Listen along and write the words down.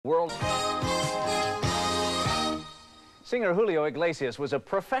World. Singer Julio Iglesias was a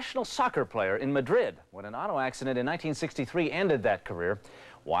professional soccer player in Madrid when an auto accident in 1963 ended that career.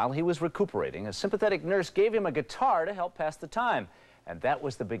 While he was recuperating, a sympathetic nurse gave him a guitar to help pass the time. And that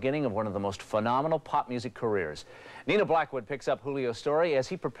was the beginning of one of the most phenomenal pop music careers. Nina Blackwood picks up Julio's story as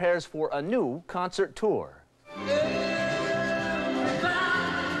he prepares for a new concert tour.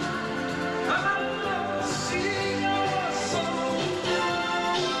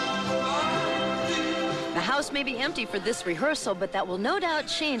 The house may be empty for this rehearsal, but that will no doubt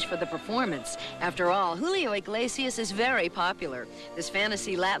change for the performance. After all, Julio Iglesias is very popular. This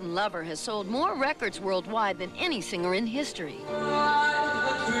fantasy Latin lover has sold more records worldwide than any singer in history.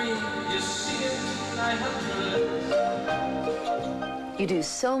 You do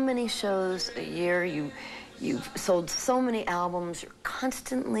so many shows a year, you've sold so many albums, you're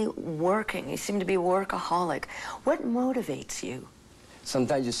constantly working. You seem to be a workaholic. What motivates you?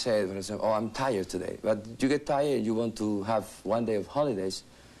 Sometimes you say, oh, I'm tired today. But you get tired, you want to have one day of holidays,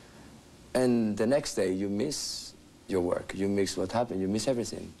 and the next day you miss your work, you miss what happened, you miss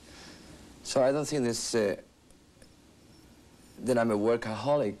everything. So I don't think this, that I'm a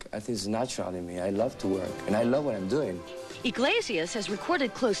workaholic. I think it's natural in me. I love to work, and I love what I'm doing. Iglesias has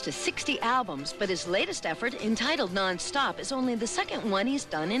recorded close to 60 albums, but his latest effort, entitled Non Stop, is only the second one he's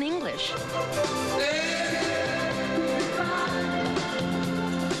done in English.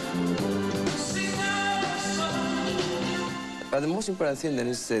 But the most important thing then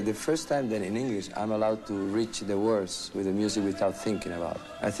is the first time that in English I'm allowed to reach the words with the music without thinking about it.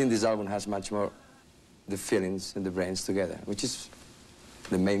 I think this album has much more the feelings and the brains together, which is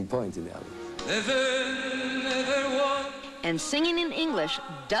the main point in the album. And singing in English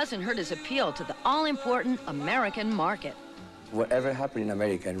doesn't hurt his appeal to the all-important American market. Whatever happened in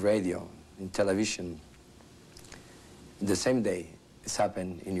America, in radio, in television, the same day it's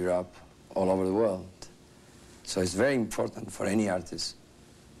happened in Europe, all over the world. So it's very important for any artist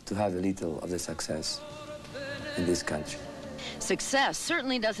to have a little of the success in this country. Success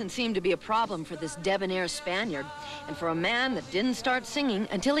certainly doesn't seem to be a problem for this debonair Spaniard, and for a man that didn't start singing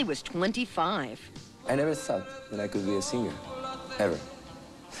until he was 25. I never thought that I could be a singer, ever.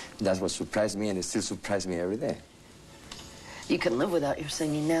 That's what surprised me, and it still surprises me every day. You can live without your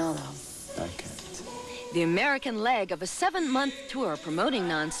singing now, though. I can't. The American leg of a 7-month tour promoting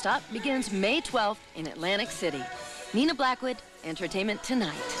Non Stop begins May 12th in Atlantic City. Nina Blackwood, Entertainment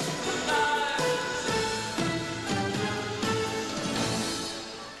Tonight.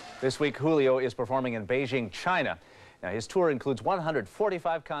 This week, Julio is performing in Beijing, China. Now, his tour includes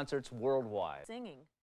 145 concerts worldwide. Singing.